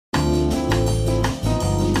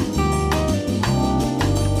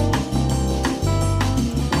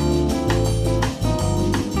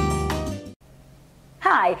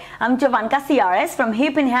Hi, I'm Jovanka Ciares from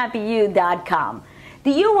hipandhappyu.com.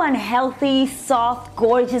 Do you want healthy, soft,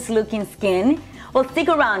 gorgeous looking skin? Well, stick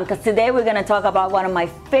around because today we're going to talk about one of my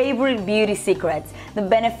favorite beauty secrets, the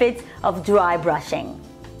benefits of dry brushing.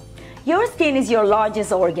 Your skin is your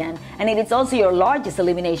largest organ, and it is also your largest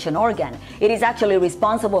elimination organ. It is actually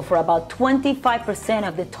responsible for about 25%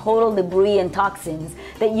 of the total debris and toxins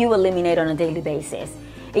that you eliminate on a daily basis.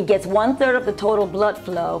 It gets 1/3 of the total blood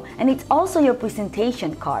flow, and it's also your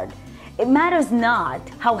presentation card. It matters not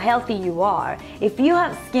how healthy you are. If you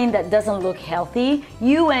have skin that doesn't look healthy,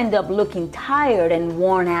 you end up looking tired and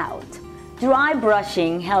worn out. Dry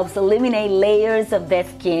brushing helps eliminate layers of dead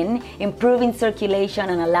skin, improving circulation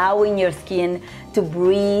and allowing your skin to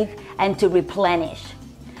breathe and to replenish.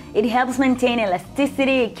 It helps maintain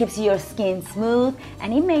elasticity, it keeps your skin smooth,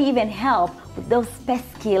 and it may even help with those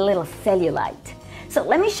pesky little cellulite. So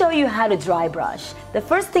let me show you how to dry brush. The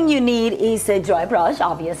first thing you need is a dry brush,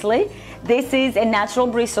 obviously. This is a natural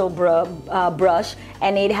bristle brush,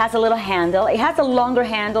 and it has a little handle. It has a longer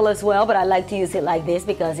handle as well, but I like to use it like this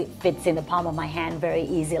because it fits in the palm of my hand very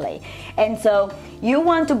easily. And so you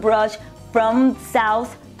want to brush from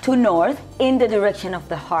south to north in the direction of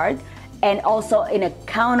the heart, and also in a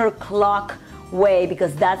counterclock way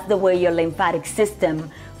because that's the way your lymphatic system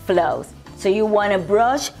flows. So you want to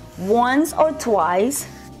brush once or twice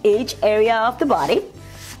each area of the body.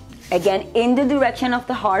 Again, in the direction of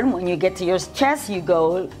the heart. When you get to your chest, you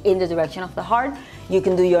go in the direction of the heart. You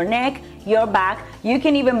can do your neck, your back. You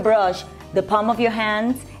can even brush the palm of your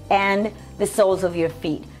hands and the soles of your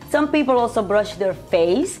feet. Some people also brush their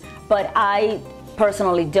face, but I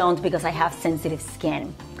personally don't because I have sensitive skin.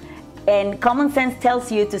 And common sense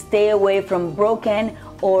tells you to stay away from broken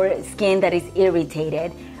or skin that is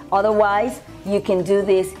irritated. Otherwise, you can do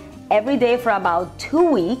this every day for about 2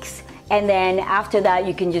 weeks, and then after that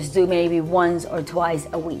you can just do maybe once or twice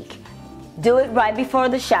a week. Do it right before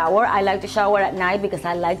the shower. I like to shower at night because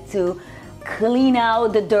I like to clean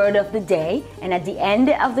out the dirt of the day, and at the end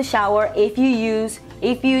of the shower, if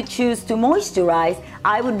you choose to moisturize,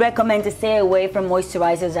 I would recommend to stay away from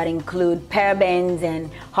moisturizers that include parabens and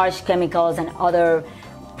harsh chemicals and other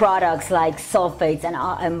products like sulfates and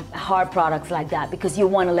hard products like that, because you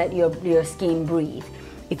want to let your skin breathe.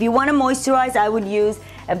 If you want to moisturize, I would use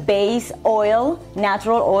a base oil,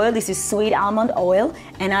 natural oil. This is sweet almond oil,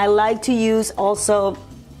 and I like to use also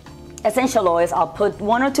essential oils. I'll put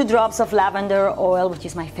 1 or 2 drops of lavender oil, which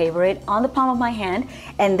is my favorite, on the palm of my hand,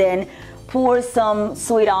 and then pour some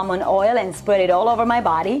sweet almond oil and spread it all over my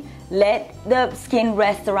body. Let the skin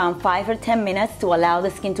rest around 5 or 10 minutes to allow the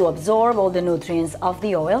skin to absorb all the nutrients of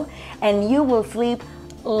the oil, and you will sleep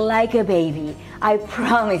like a baby. I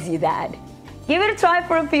promise you that. Give it a try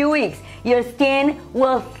for a few weeks. Your skin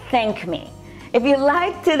will thank me. If you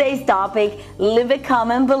like today's topic, leave a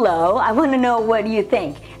comment below. I want to know what you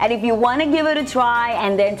think. And if you want to give it a try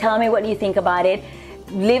and then tell me what you think about it,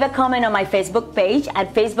 leave a comment on my Facebook page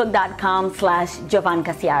at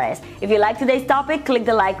facebook.com/Jovanka Ciares. If you like today's topic, click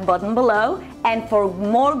the like button below. And for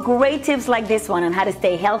more great tips like this one on how to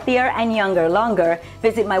stay healthier and younger longer,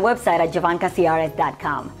 visit my website at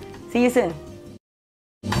jovankaciares.com. See you soon.